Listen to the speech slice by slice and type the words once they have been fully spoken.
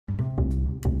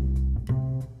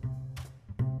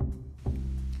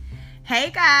Hey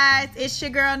guys, it's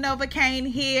your girl Nova Kane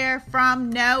here from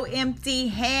No Empty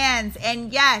Hands.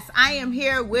 And yes, I am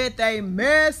here with a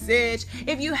message.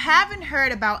 If you haven't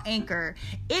heard about Anchor,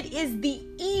 it is the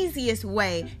easiest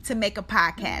way to make a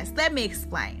podcast. Let me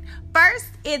explain. First,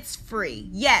 it's free.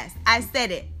 Yes, I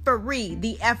said it. Free,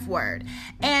 the F word.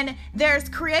 And there's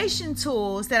creation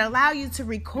tools that allow you to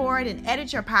record and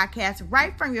edit your podcast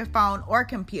right from your phone or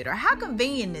computer. How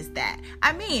convenient is that?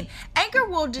 I mean, Anchor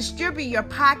will distribute your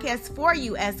podcast for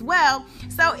you as well,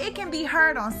 so it can be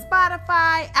heard on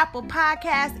Spotify, Apple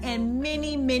Podcasts, and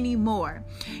many, many more.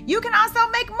 You can also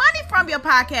make money from your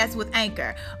podcast with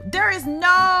Anchor. There is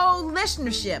no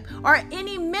listenership or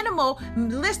any minimal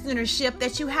listenership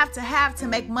that you have to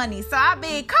make money. So I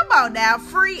mean, come on now,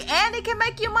 free and it can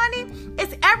make you money.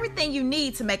 It's everything you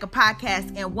need to make a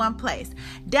podcast in one place.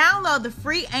 Download the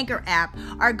free Anchor app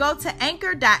or go to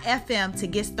anchor.fm to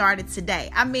get started today.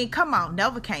 I mean, come on,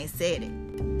 Nova Kane said it.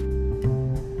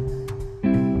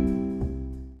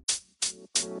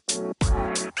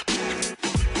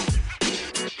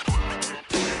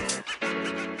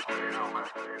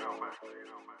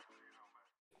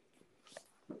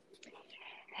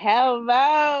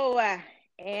 Hello.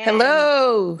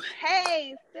 Hello.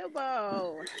 Hey,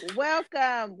 Sybil.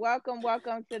 Welcome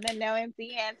to the No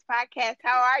Empty Hands podcast.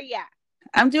 How are ya?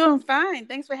 I'm doing fine.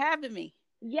 Thanks for having me.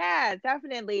 Yeah,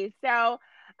 definitely. So,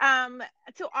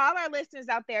 to all our listeners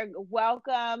out there,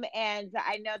 welcome. And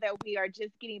I know that we are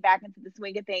just getting back into the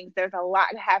swing of things. There's a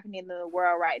lot happening in the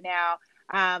world right now.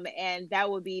 And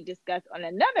that will be discussed on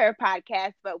another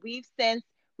podcast, but we've since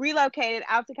relocated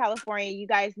out to California. You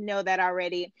guys know that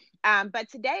already. But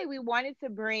today we wanted to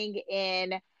bring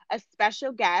in a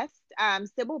special guest,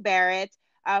 Sybil Barrett.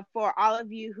 For all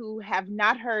of you who have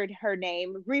not heard her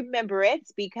name, remember it,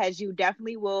 because you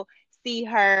definitely will see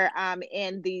her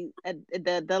in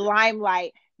the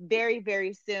limelight very,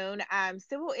 very soon.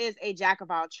 Sybil is a jack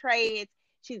of all trades.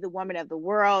 She's a woman of the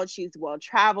world. She's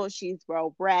well-traveled. She's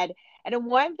well-bred. And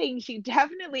one thing she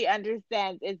definitely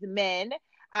understands is men.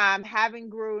 Having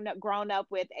grown up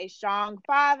with a strong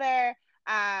father,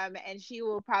 and she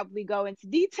will probably go into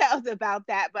details about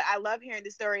that. But I love hearing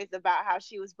the stories about how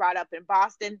she was brought up in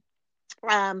Boston,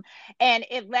 and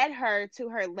it led her to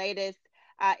her latest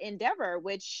endeavor,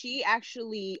 which she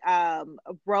actually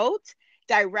wrote,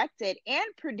 directed, and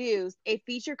produced a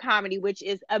feature comedy, which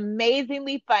is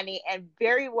amazingly funny and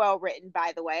very well written,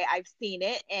 by the way. I've seen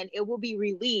it, and it will be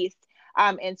released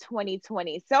in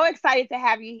 2020. So excited to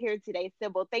have you here today,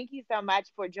 Sybil. Thank you so much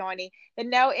for joining the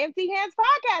No Empty Hands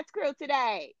podcast crew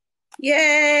today.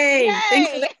 Yay!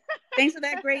 Thanks for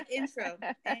that great intro.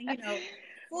 And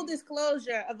full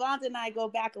disclosure, Avonda and I go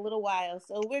back a little while,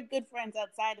 so we're good friends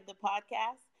outside of the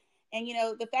podcast. And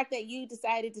the fact that you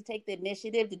decided to take the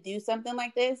initiative to do something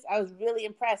like this, I was really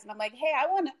impressed. And I'm like, hey, I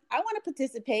want to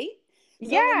participate.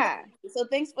 So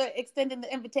thanks for extending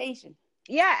the invitation.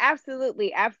 Yeah,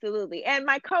 absolutely. And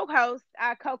my co-host,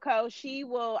 Coco, she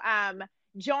will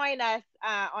join us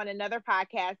on another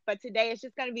podcast. But today it's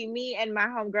just going to be me and my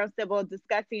homegirl, Sybil,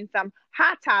 discussing some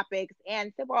hot topics.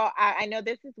 And Sybil, I know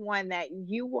this is one that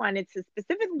you wanted to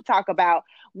specifically talk about,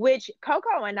 which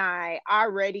Coco and I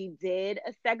already did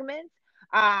a segment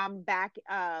back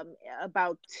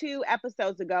about 2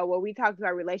 episodes ago, where we talked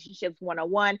about relationships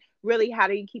 101, really how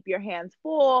do you keep your hands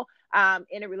full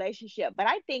in a relationship. But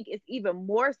I think it's even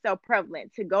more so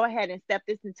prevalent to go ahead and step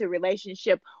this into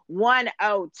relationship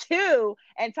 102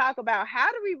 and talk about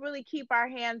how do we really keep our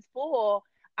hands full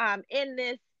in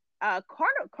this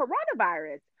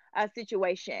coronavirus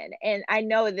situation. And I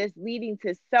know this leading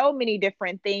to so many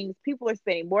different things. People are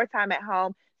spending more time at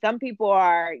home. Some people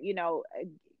are,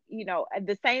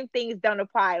 the same things don't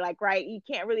apply. Like, right, you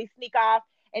can't really sneak off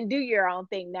and do your own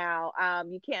thing now.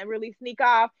 You can't really sneak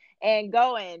off and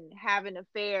go and have an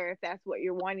affair if that's what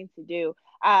you're wanting to do,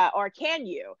 or can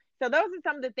you? So those are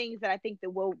some of the things that I think that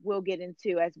we'll get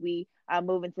into as we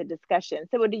move into discussion.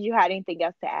 So, did you have anything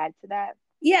else to add to that?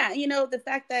 Yeah, the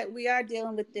fact that we are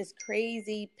dealing with this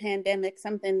crazy pandemic,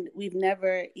 something we've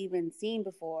never even seen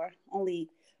before, only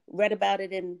read about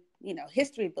it in,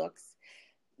 history books.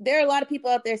 There are a lot of people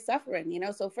out there suffering,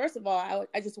 So first of all,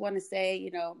 I just want to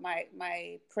say,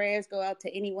 my prayers go out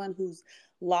to anyone who's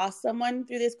lost someone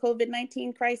through this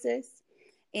COVID-19 crisis.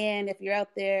 And if you're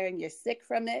out there and you're sick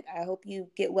from it, I hope you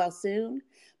get well soon.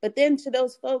 But then to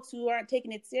those folks who aren't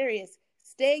taking it serious,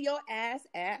 stay your ass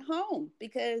at home,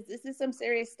 because this is some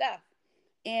serious stuff.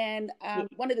 And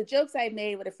one of the jokes I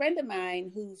made with a friend of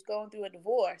mine who's going through a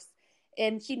divorce,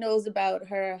 and she knows about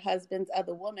her husband's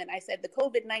other woman, I said the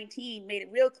COVID-19 made it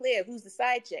real clear who's the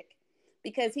side chick,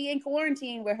 because he ain't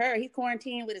quarantined with her. He's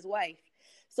quarantined with his wife.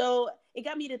 So it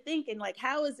got me to thinking, like,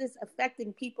 how is this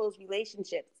affecting people's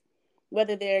relationships,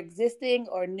 whether they're existing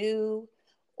or new,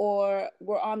 or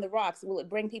we're on the rocks? Will it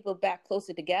bring people back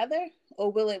closer together,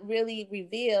 or will it really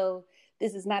reveal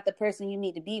this is not the person you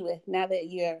need to be with now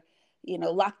that you're,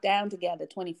 locked down together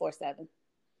 24/7?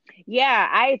 Yeah,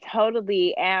 I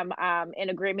totally am in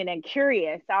agreement and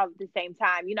curious all at the same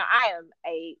time. I am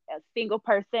a single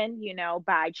person,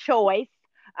 by choice.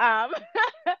 Um,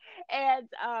 and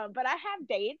but I have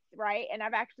dates, right? And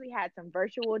I've actually had some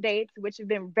virtual dates, which have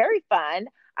been very fun.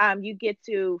 You get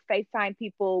to FaceTime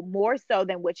people more so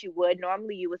than what you would.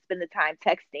 Normally you would spend the time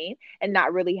texting and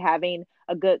not really having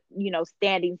a good,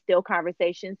 standing still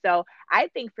conversation. So I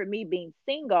think for me being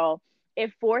single,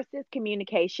 it forces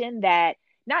communication that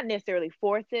not necessarily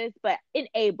forces, but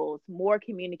enables more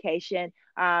communication.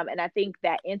 And I think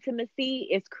that intimacy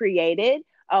is created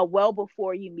well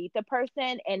before you meet the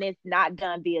person, and it's not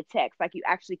done via text. Like you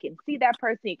actually can see that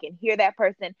person, you can hear that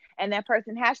person, and that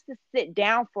person has to sit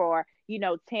down for 10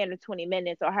 or 20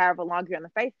 minutes or however long you're on the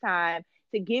FaceTime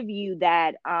to give you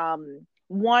that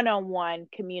one-on-one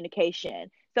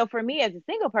communication. So for me as a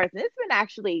single person, it's been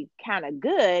actually kind of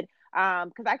good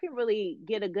because I can really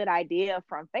get a good idea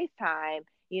from FaceTime,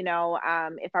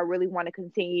 if I really want to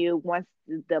continue once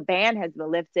the ban has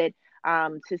been lifted,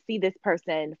 to see this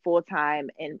person full time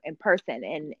in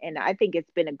person. And I think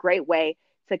it's been a great way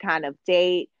to kind of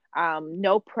date,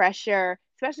 no pressure,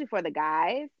 especially for the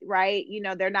guys, right?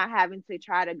 They're not having to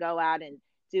try to go out and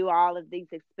do all of these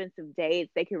expensive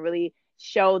dates. They can really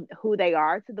show who they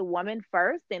are to the woman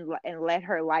first and let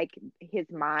her like his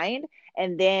mind,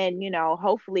 and then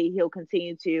hopefully he'll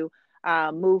continue to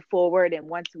move forward, and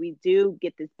once we do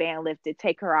get this ban lifted,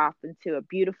 take her off into a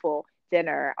beautiful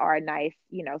dinner or a nice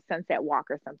sunset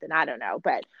walk or something. I don't know,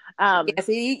 but Yeah,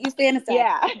 so you fantasize.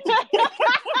 yeah.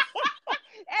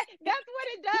 That's what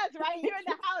it does, right? You're in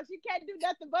the house, you can't do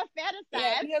nothing but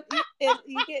fantasize. Yeah,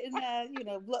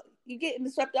 you getting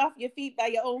swept off your feet by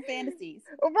your own fantasies,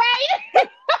 right?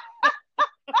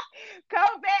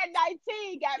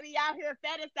 COVID-19 got me out here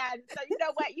fantasizing.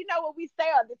 So what we say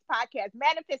on this podcast,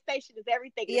 manifestation is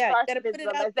everything. It starts with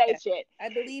visualization. I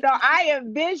believe. So I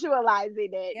am visualizing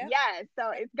it. Yeah. Yes.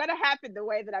 So it's going to happen the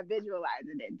way that I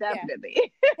visualizing it.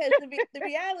 Definitely. Because the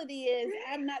reality is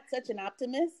I'm not such an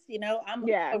optimist. I'm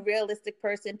a realistic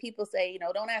person. People say,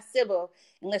 don't ask Sybil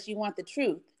unless you want the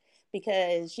truth,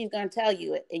 because she's going to tell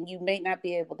you it and you may not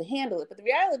be able to handle it. But the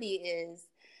reality is,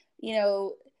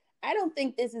 I don't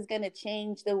think this is going to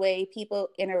change the way people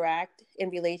interact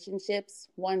in relationships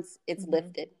once it's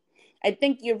lifted. I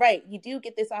think you're right. You do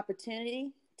get this opportunity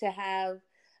to have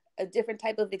a different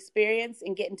type of experience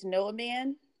and getting to know a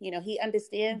man. He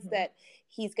understands that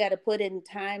he's got to put in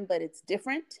time, but it's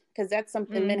different because that's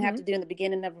something men have to do in the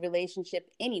beginning of a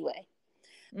relationship anyway.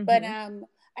 But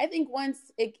I think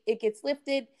once it gets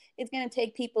lifted, it's going to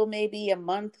take people maybe a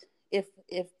month, if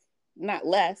not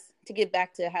less, to get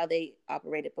back to how they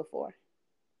operated before.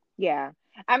 Yeah,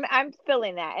 I'm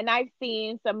feeling that. And I've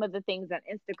seen some of the things on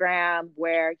Instagram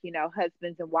where,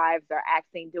 husbands and wives are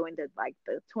doing the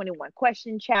 21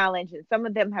 question challenge, and some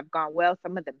of them have gone well,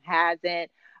 some of them hasn't.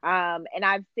 And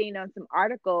I've seen on some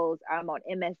articles on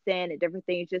MSN and different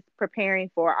things, just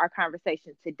preparing for our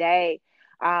conversation today,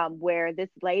 where this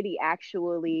lady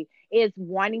actually is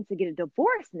wanting to get a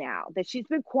divorce now that she's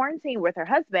been quarantined with her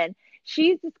husband.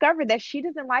 She's discovered that she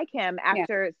doesn't like him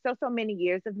after so many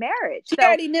years of marriage. She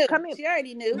already knew. She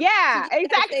already knew. Yeah,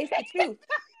 exactly. Face the truth.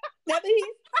 Now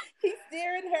that he's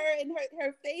staring her in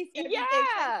her face every day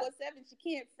 24/7. She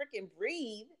can't freaking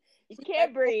breathe. She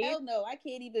can't breathe. Hell no, I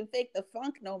can't even fake the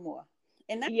funk no more.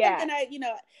 And that's something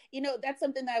that's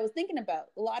something that I was thinking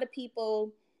about. A lot of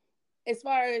people, as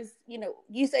far as,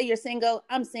 you say you're single,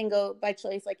 I'm single by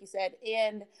choice, like you said.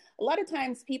 And a lot of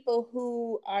times people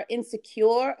who are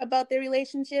insecure about their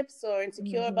relationships or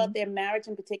insecure about their marriage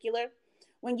in particular,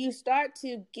 when you start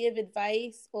to give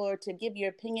advice or to give your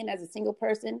opinion as a single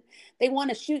person, they want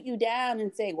to shoot you down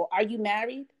and say, well, are you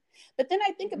married? But then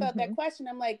I think about that question.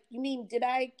 I'm like, you mean, did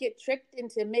I get tricked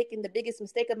into making the biggest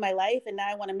mistake of my life and now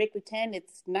I want to make pretend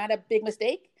it's not a big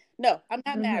mistake? No, I'm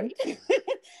not married.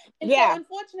 And so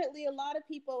unfortunately, a lot of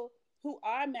people who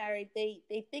are married,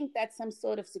 they think that's some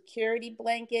sort of security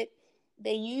blanket.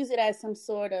 They use it as some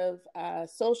sort of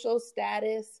social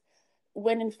status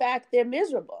when in fact they're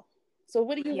miserable. So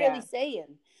what are you really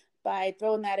saying by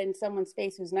throwing that in someone's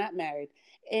face who's not married?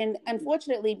 And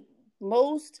unfortunately,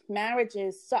 most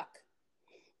marriages suck.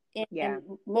 And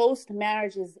most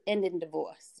marriages end in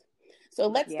divorce. So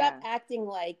let's stop acting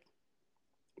like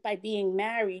by being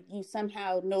married, you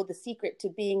somehow know the secret to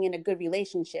being in a good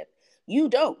relationship. You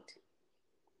don't.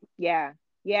 Yeah.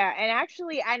 Yeah, and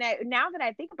actually, I know now that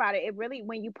I think about it, it really,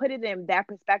 when you put it in that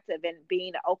perspective and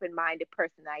being an open-minded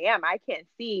person I am, I can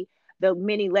see the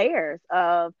many layers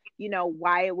of,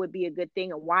 why it would be a good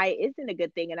thing and why it isn't a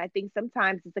good thing. And I think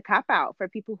sometimes it's a cop out for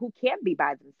people who can't be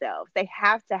by themselves. They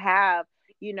have to have,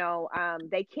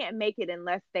 they can't make it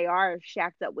unless they are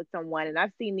shacked up with someone. And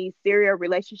I've seen these serial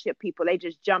relationship people, they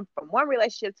just jump from one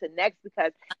relationship to the next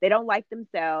because they don't like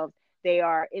themselves. They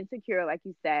are insecure, like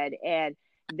you said, and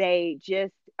they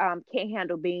just can't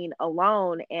handle being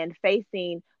alone and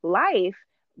facing life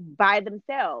by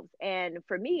themselves. And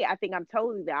for me, I think I'm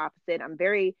totally the opposite. I'm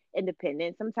very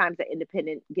independent. Sometimes the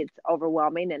independent gets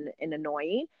overwhelming and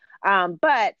annoying.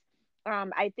 But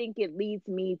I think it leads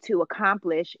me to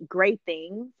accomplish great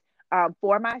things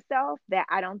for myself that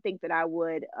I don't think that I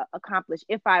would accomplish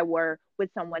if I were with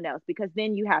someone else, because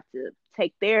then you have to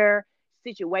take their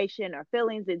situation or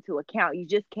feelings into account. You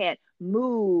just can't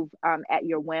move at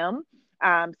your whim.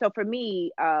 So for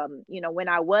me, when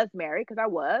I was married, because I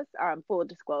was, full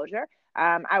disclosure,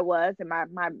 I was, and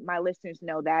my listeners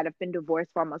know that I've been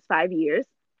divorced for almost 5 years.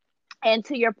 And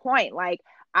to your point, like,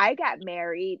 I got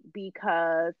married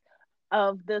because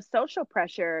of the social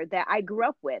pressure that I grew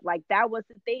up with. Like, that was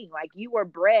the thing. Like, you were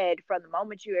bred from the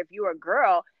moment if you were a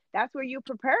girl, that's where you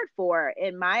prepared for.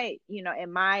 In my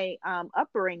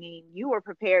upbringing, you were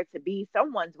prepared to be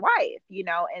someone's wife.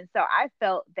 And so I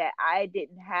felt that I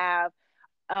didn't have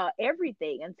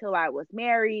everything until I was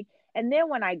married. And then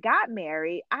when I got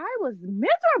married, I was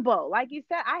miserable. Like you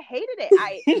said, I hated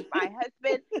it. My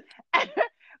husband,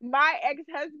 my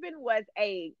ex-husband was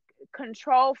a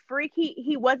control freak.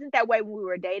 He wasn't that way when we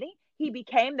were dating. He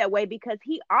became that way because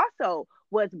he also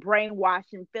was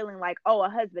brainwashed and feeling like, oh, a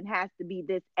husband has to be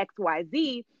this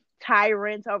XYZ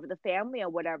tyrant over the family or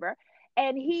whatever.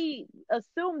 And he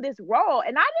assumed this role,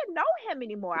 and I didn't know him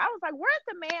anymore. I was like, where's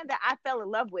the man that I fell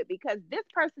in love with? Because this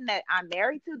person that I'm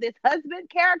married to, this husband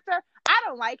character, I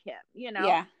don't like him.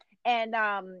 Yeah. And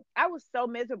I was so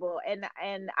miserable,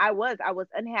 and I was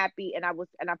unhappy, and I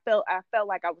felt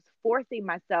like I was forcing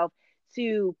myself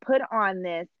to put on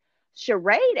this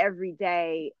charade every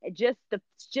day, just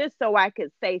so I could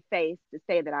save face to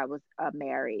say that I was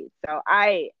married. So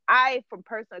I from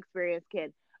personal experience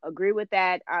can agree with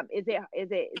that. Is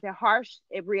it harsh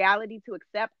in reality to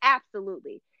accept?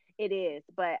 Absolutely, it is.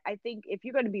 But I think if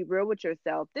you're going to be real with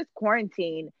yourself, this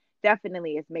quarantine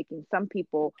definitely is making some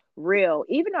people real,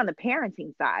 even on the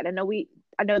parenting side. I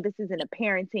know this isn't a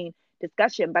parenting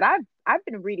discussion, but I've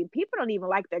been reading people don't even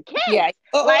like their kids. Yeah.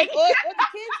 Or Like, the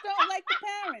kids don't like the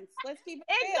parents. Let's keep it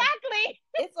real. exactly.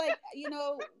 It's like,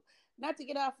 not to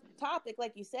get off topic,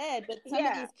 like you said, but some of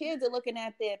Yeah. these kids are looking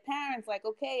at their parents like,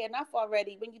 okay, enough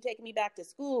already. When you taking me back to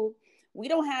school, we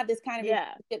don't have this kind of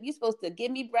Yeah. relationship. You're supposed to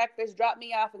give me breakfast, drop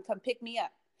me off, and come pick me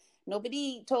up.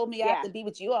 Nobody told me I have Yeah. to be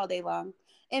with you all day long.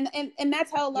 And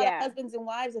that's how a lot of Yeah. husbands and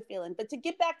wives are feeling. But to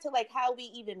get back to like how we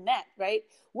even met, right?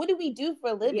 What do we do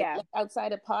for a living, Yeah. like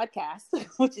outside of podcasts,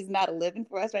 which is not a living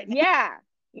for us right now? Yeah.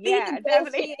 We Yeah.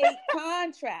 Definitely. negotiate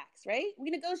contracts, right? We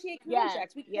negotiate Yes.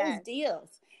 contracts, we close Yes.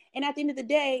 deals. And at the end of the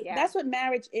day, Yeah. that's what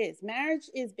marriage is. Marriage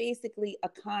is basically a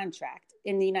contract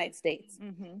in the United States.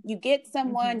 Mhm. You get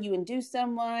someone, Mhm. you induce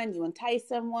someone, you entice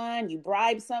someone, you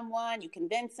bribe someone, you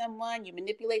convince someone, you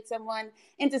manipulate someone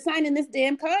into signing this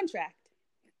damn contract.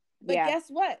 But Yeah. guess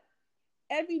what?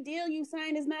 Every deal you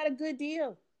sign is not a good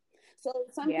deal. So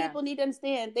some Yeah. people need to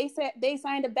understand they said they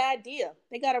signed a bad deal.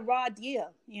 They got a raw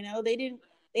deal. They didn't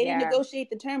Yeah. negotiate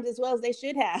the terms as well as they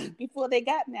should have before they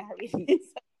got married.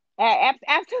 I mean,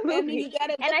 Absolutely. you got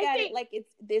to And look I at it think, like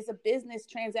there's a business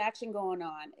transaction going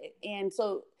on. And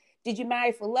so, did you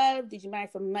marry for love? Did you marry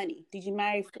for money? Did you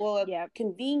marry for yeah.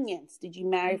 convenience? Did you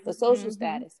marry for social Mhm.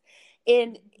 status?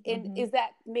 And Mhm. is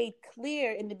that made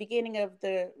clear in the beginning of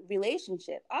the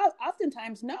relationship?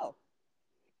 Oftentimes, no.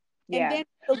 And Yeah. then,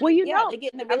 Well, yeah, they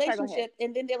get in the I'm sorry, go ahead. relationship,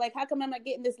 and then they're like, "How come I'm not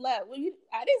getting this love?" Well,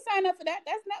 I didn't sign up for that.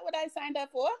 That's not what I signed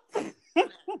up for.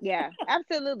 Yeah,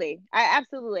 absolutely.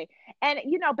 Absolutely. And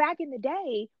back in the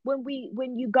day,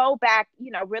 when you go back,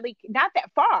 really not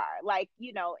that far, like,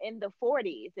 in the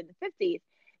 40s and the 50s,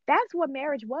 that's what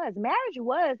marriage was. Marriage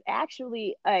was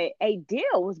actually a deal,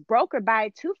 it was brokered by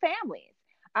two families.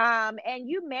 And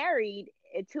you married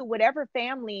to whatever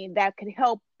family that could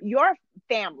help your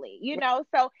family.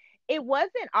 So it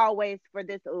wasn't always for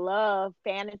this love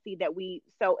fantasy that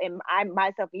I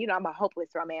myself, I'm a hopeless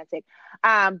romantic.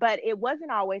 But it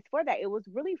wasn't always for that. It was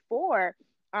really for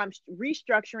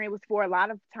restructuring. It was for a lot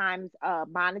of times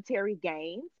monetary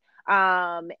gains.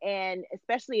 And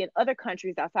especially in other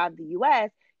countries outside of the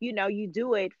U.S., you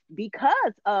do it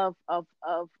because of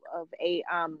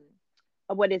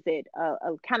what is it,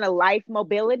 a kind of life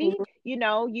mobility. Mhm. You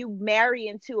know, you marry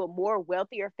into a more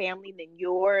wealthier family than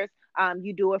yours.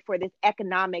 You do it for this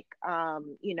economic,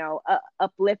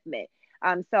 upliftment.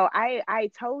 So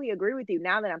I totally agree with you.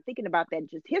 Now that I'm thinking about that,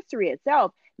 just history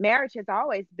itself, marriage has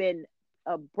always been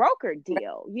a broker Right,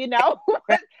 deal. You know,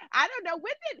 right. I don't know,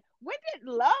 when did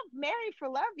love, married for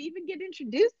love, even get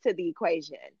introduced to the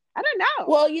equation? I don't know.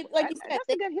 Well, you like you said, That's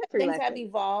a good history things have lesson.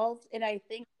 evolved, and I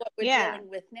think what we're Yeah. dealing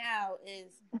with now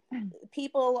is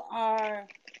people are,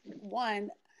 one,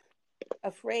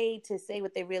 afraid to say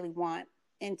what they really want,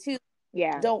 and two,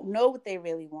 Yeah. don't know what they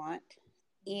really want,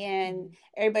 and Mhm.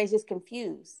 everybody's just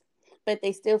confused. But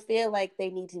they still feel like they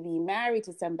need to be married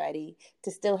to somebody to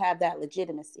still have that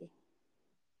legitimacy.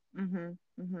 Mhm.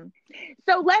 Mhm.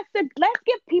 So let's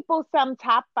give people some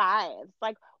top fives.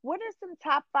 Like, what are some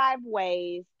top five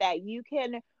ways that you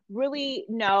can really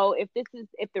know if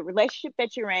the relationship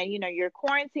that you're in, you're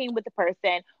quarantined with the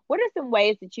person. What are some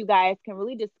ways that you guys can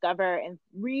really discover and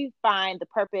refine the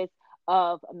purpose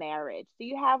of a marriage? Do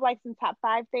you have like some top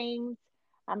five things?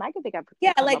 I can think I Yeah,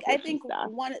 could come like up I with some think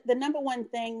stuff. the number one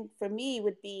thing for me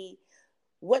would be,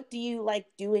 what do you like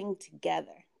doing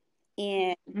together?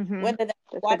 And Mhm. whether that's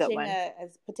That's a good watching one. a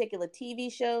particular TV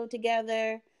show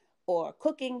together, or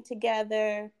cooking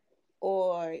together,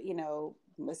 or,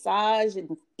 massage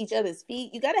and each other's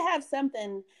feet. You got to have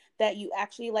something that you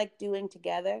actually like doing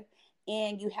together.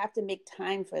 And you have to make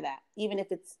time for that, even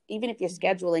if you're Mhm.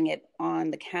 scheduling it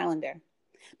on the calendar,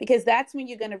 because that's when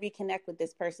you're going to reconnect with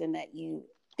this person that you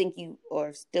think you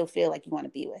or still feel like you want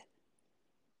to be with.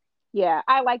 Yeah,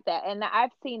 I like that, and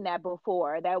I've seen that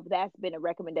before. That's been a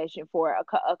recommendation for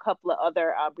a couple of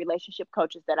other relationship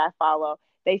coaches that I follow.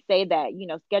 They say that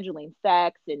scheduling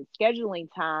sex and scheduling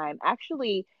time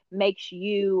actually makes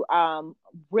you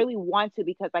really want to,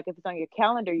 because like if it's on your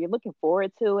calendar, you're looking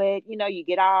forward to it. You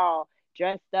get all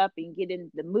dressed up and get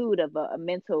in the mood of a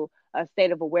mental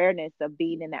state of awareness of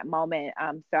being in that moment.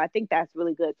 So I think that's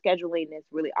really good. Scheduling is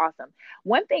really awesome.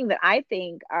 One thing that I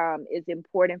think is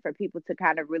important for people to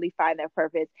kind of really find their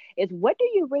purpose is, what do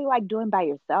you really like doing by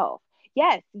yourself?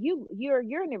 Yes,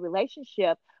 you're in a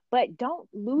relationship, but don't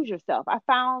lose yourself. I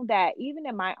found that even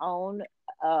in my own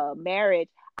marriage,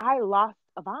 I lost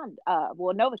Avonda.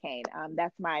 Well, Novocaine.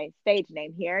 That's my stage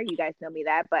name here. You guys know me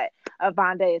that, but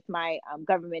Avonda is my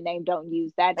government name. Don't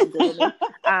use that. Don't Google me.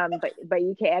 But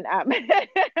you can.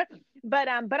 But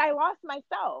I lost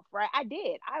myself, right? I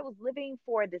did. I was living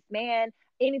for this man.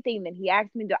 Anything that he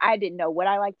asked me to do, I didn't know what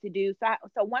I like to do.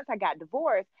 So once I got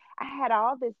divorced, I had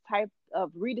all this type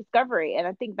of rediscovery, and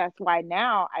I think that's why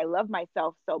now I love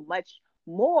myself so much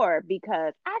more,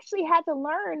 because I actually had to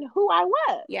learn who I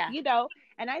was, Yeah.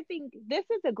 and I think this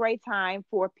is a great time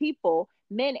for people,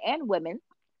 men and women,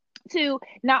 to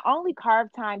not only carve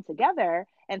time together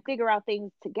and figure out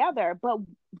things together,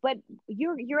 but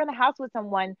you're in the house with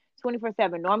someone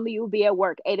 24/7. Normally you'll be at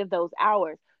work 8 of those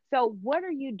hours. So what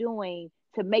are you doing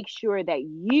to make sure that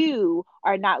you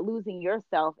are not losing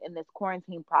yourself in this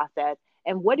quarantine process?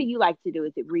 And what do you like to do?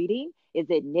 Is it reading? Is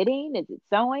it knitting? Is it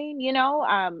sewing?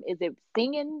 Is it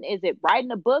singing? Is it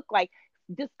writing a book? Like,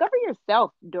 discover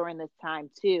yourself during this time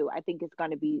too. I think it's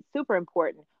going to be super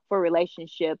important for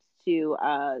relationships to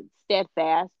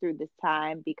steadfast through this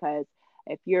time, because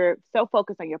if you're so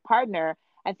focused on your partner,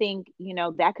 I think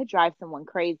that could drive someone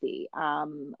crazy.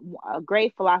 A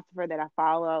great philosopher that I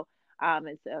follow,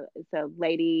 it's a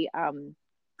lady.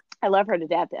 I love her to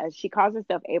death. She calls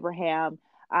herself Abraham.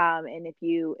 And if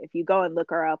you go and look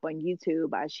her up on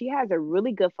YouTube, she has a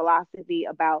really good philosophy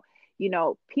about,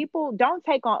 people don't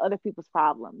take on other people's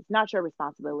problems, not your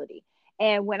responsibility.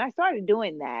 And when I started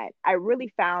doing that, I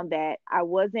really found that I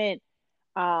wasn't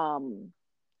um,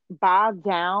 bogged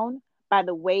down by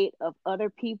the weight of other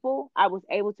people. I was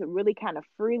able to really kind of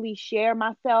freely share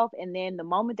myself. And then the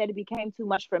moment that it became too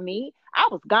much for me, I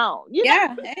was gone,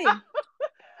 Yeah. Hey.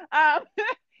 Um,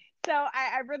 so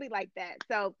I really like that.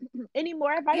 So, any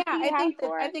more advice Yeah, do you have I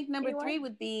for think number anyone? three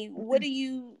would be, what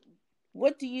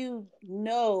do you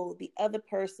know the other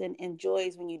person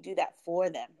enjoys when you do that for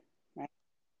them, right?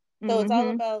 So it's all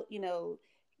Mm-hmm. about,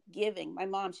 giving. My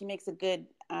mom, she makes a good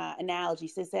analogy.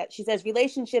 She says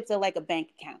relationships are like a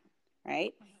bank account,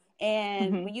 right?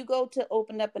 And Mm-hmm. when you go to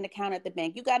open up an account at the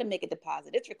bank, you got to make a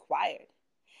deposit. It's required,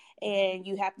 and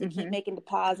you have to keep Mm-hmm. making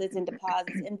deposits and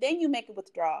deposits, and then you make a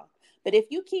withdrawal. But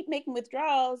if you keep making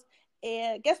withdrawals,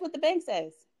 and guess what the bank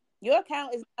says? Your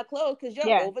account is not closed because you're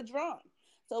Yeah. overdrawn.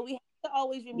 So we have to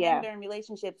always Yeah. remember, in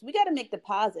relationships, we got to make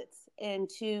deposits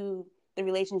into the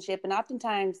relationship, and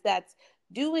oftentimes that's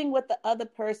doing what the other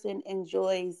person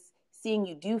enjoys seeing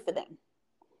you do for them.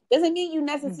 Doesn't mean you Mm-hmm.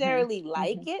 necessarily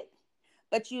like Mm-hmm. it,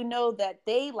 but you know that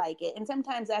they like it. And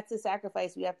sometimes that's the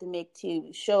sacrifice we have to make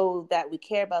to show that we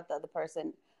care about the other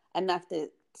person enough to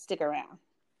stick around.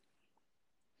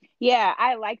 Yeah,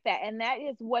 I like that. And that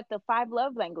is what the five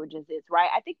love languages is, right?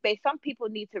 I think some people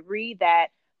need to read that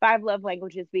five love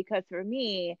languages because for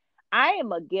me, I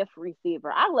am a gift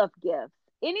receiver. I love gifts,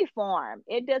 any form.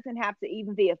 It doesn't have to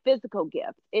even be a physical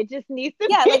gift. It just needs to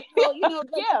Yeah, be like, well, a like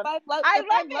gift. I the five love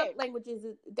love it. languages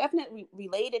is definitely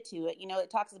related to it. It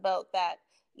talks about that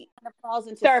it kind of falls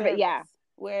into Serve it. Yeah. service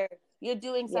where you're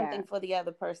doing Yeah. something for the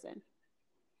other person.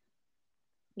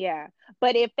 Yeah.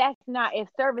 But if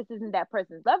service isn't that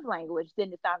person's love language,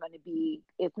 then it's not going to be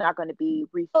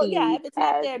Oh yeah, received if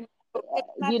as, it's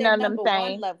not you their know what I'm number one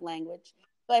saying? love language.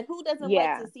 But who doesn't like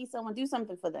Yeah. to see someone do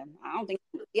something for them? I don't think.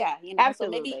 Yeah, So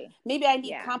Absolutely. maybe I need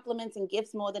Yeah. compliments and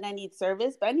gifts more than I need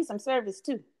service, but I need some service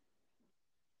too.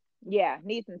 Yeah,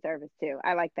 needs and service too.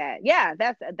 I like that. Yeah,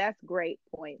 that's great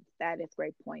points. That is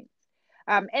great points.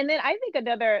 And then I think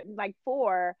another like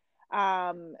four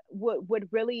would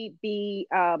really be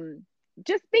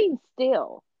just being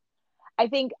still. I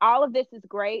think all of this is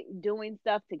great, doing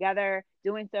stuff together,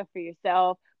 doing stuff for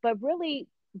yourself, but really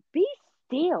be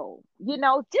still.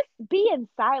 Just be in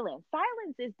silence.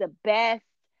 Silence is the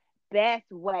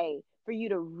best way for you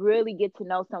to really get to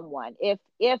know someone. If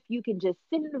you can just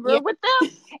sit in the Yeah. room with them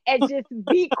and just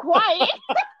be quiet.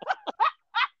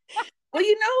 Well,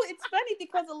 it's funny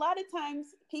because a lot of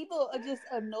times people are just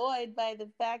annoyed by the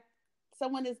fact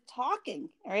someone is talking,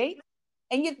 right?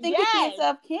 And you're thinking to Yes.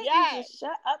 yourself, can't you Yes. just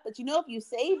shut up? But if you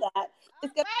say that,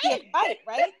 it's going to be a Right. fight,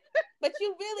 right? But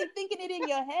you're really thinking it in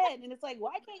your head. And it's like,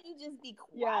 why can't you just be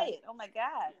Yeah. quiet? Oh my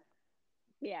God.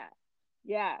 Yeah.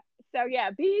 Yeah. So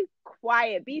yeah, be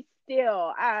quiet, be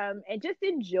still, and just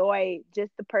enjoy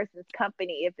just the person's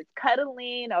company. If it's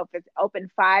cuddling or if it's open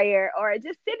fire or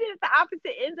just sitting at the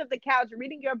opposite ends of the couch,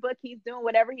 reading your book, he's doing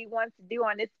whatever he wants to do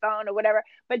on his phone or whatever,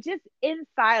 but just in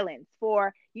silence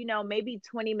for, maybe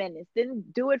 20 minutes, then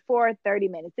do it for 30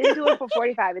 minutes, then do it for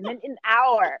 45, and then an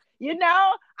hour.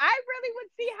 I really would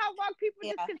see how long people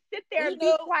just Yeah. could sit there Well, and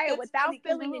be quiet it's without funny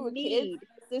because feeling when we the were kids, need.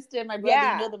 my sister and my brother,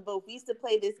 Yeah. them both. We used to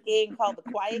play this game called the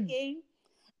Quiet Game.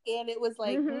 And it was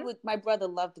like Mhm. my brother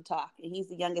loved to talk, and he's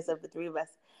the youngest of the three of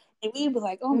us. And we'd be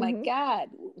like, oh my Mhm. God,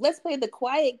 let's play the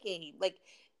quiet game. Like,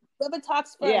 whoever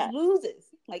talks first Yeah.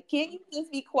 loses. Like, can't you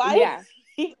just be quiet? Yeah.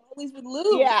 He always would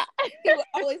lose. Yeah. He would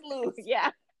always lose.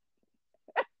 Yeah.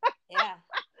 Yeah.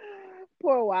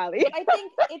 Poor Wally. But I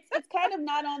think it's kind of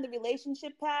not on the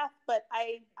relationship path, but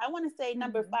I want to say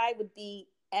number Mhm. 5 would be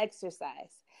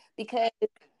exercise, because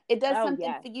it does Oh something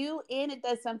yes. for you and it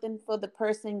does something for the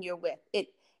person you're with.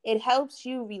 It helps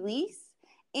you release,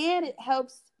 and it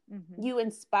helps Mhm. you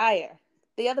inspire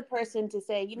the other person to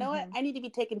say, you know what, Mhm. I need to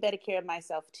be taking better care of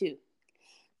myself too.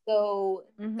 So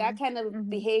that Mhm. kind of Mhm.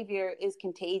 behavior is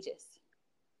contagious.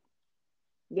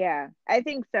 Yeah, I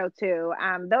think so too.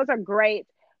 Those are great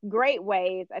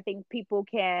ways. I think people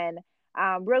can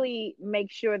really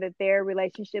make sure that their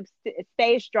relationships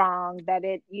stay strong, that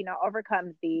it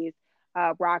overcomes these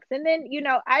rocks. And then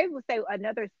I would say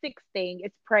another sixth thing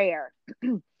is prayer.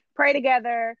 Pray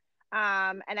together.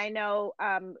 And I know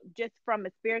just from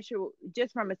a spiritual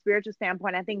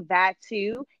standpoint, I think that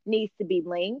too needs to be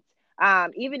linked.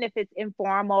 Even if it's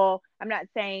informal, I'm not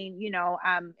saying it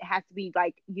has to be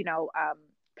like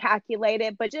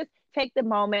calculated, but just take the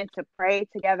moment to pray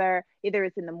together. Either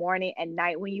it's in the morning, at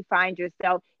night, when you find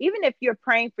yourself, even if you're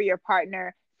praying for your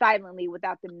partner silently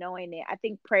without them knowing it. I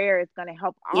think prayer is going to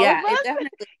help all of Yeah, us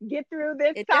get through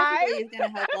this it time. definitely is going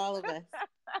to help all of us.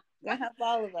 Going to help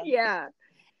all of us. Yeah.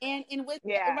 And with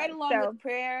Yeah. right along So with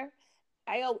prayer,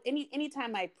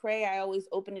 anytime I pray, I always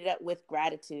open it up with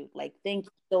gratitude. Like, thank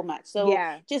you so much. So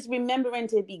yeah. just remembering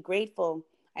to be grateful.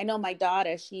 I know my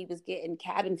daughter, she was getting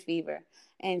cabin fever,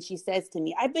 and she says to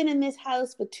me, I've been in this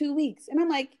house for 2 weeks. And I'm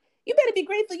like, you better be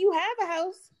grateful you have a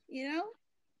house. And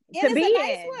To it's a be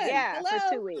nice in, one. yeah, for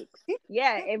Hello. 2 weeks.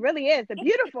 Yeah, it really is a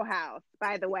beautiful house,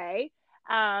 by the way.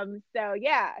 So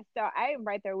yeah, so I am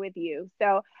right there with you.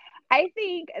 So I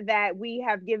think that we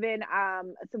have given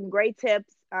some great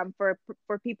tips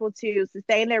for people to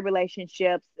sustain their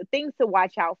relationships, things to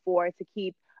watch out for to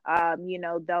keep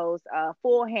those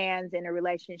full hands in a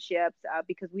relationships,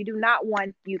 because we do not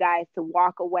want you guys to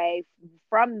walk away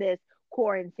from this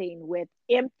quarantine with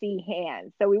empty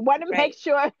hands. So we want to make Right.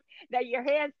 sure that your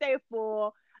hands stay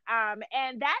full.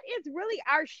 And that is really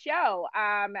our show.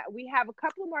 We have a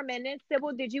couple more minutes.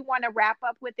 Sybil, did you want to wrap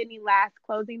up with any last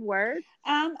closing words?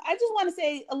 I just want to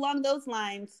say along those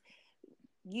lines,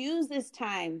 use this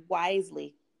time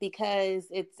wisely,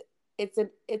 because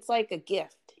it's like a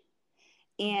gift.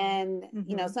 And,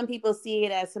 some people see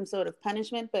it as some sort of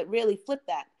punishment, but really flip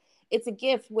that. It's a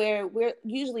gift where we're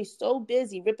usually so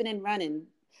busy ripping and running,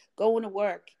 going to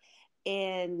work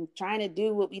and trying to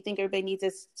do what we think everybody needs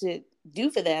us to do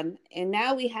for them. And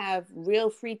now we have real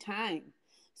free time.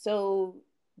 So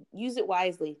use it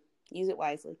wisely. Use it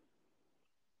wisely.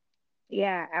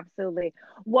 Yeah, absolutely.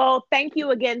 Well, thank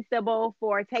you again, Sybil,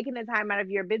 for taking the time out of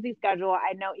your busy schedule.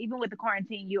 I know even with the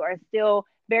quarantine, you are still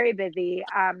very busy.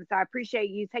 So I appreciate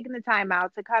you taking the time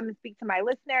out to come and speak to my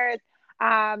listeners.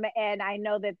 And I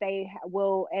know that they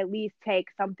will at least take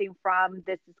something from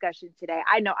this discussion today.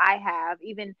 I know I have,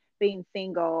 even being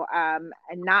single and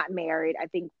not married. I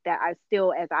think that I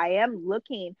still, as I am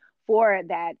looking for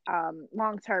that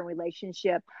long-term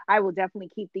relationship, I will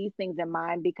definitely keep these things in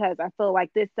mind, because I feel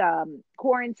like this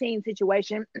quarantine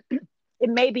situation, it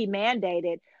may be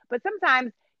mandated, but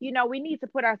sometimes, we need to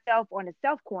put ourselves on a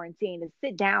self quarantine and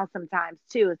sit down sometimes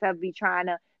too, instead of be trying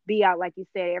to be out, like you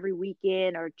said, every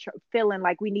weekend, or feeling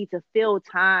like we need to fill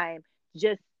time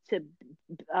just to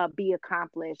be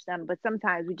accomplished. But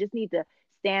sometimes we just need to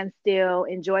stand still,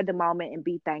 enjoy the moment, and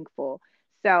be thankful.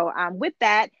 So, with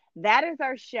that, that is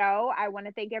our show. I want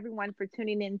to thank everyone for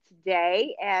tuning in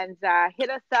today, and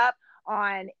hit us up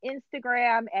on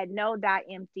Instagram at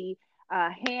no.empty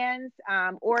hands,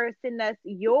 or send us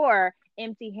your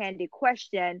empty handed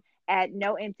question at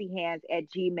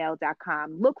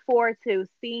noemptyhands@gmail.com. Look forward to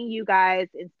seeing you guys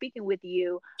and speaking with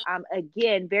you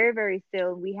again very, very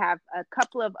soon. We have a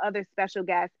couple of other special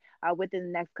guests within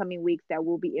the next coming weeks that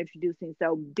we'll be introducing.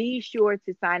 So be sure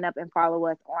to sign up and follow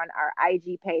us on our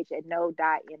IG page at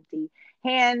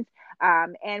no.emptyhands.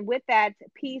 And with that,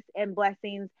 peace and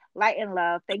blessings, light and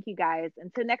love. Thank you guys.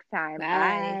 Until next time. Bye.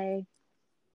 Bye.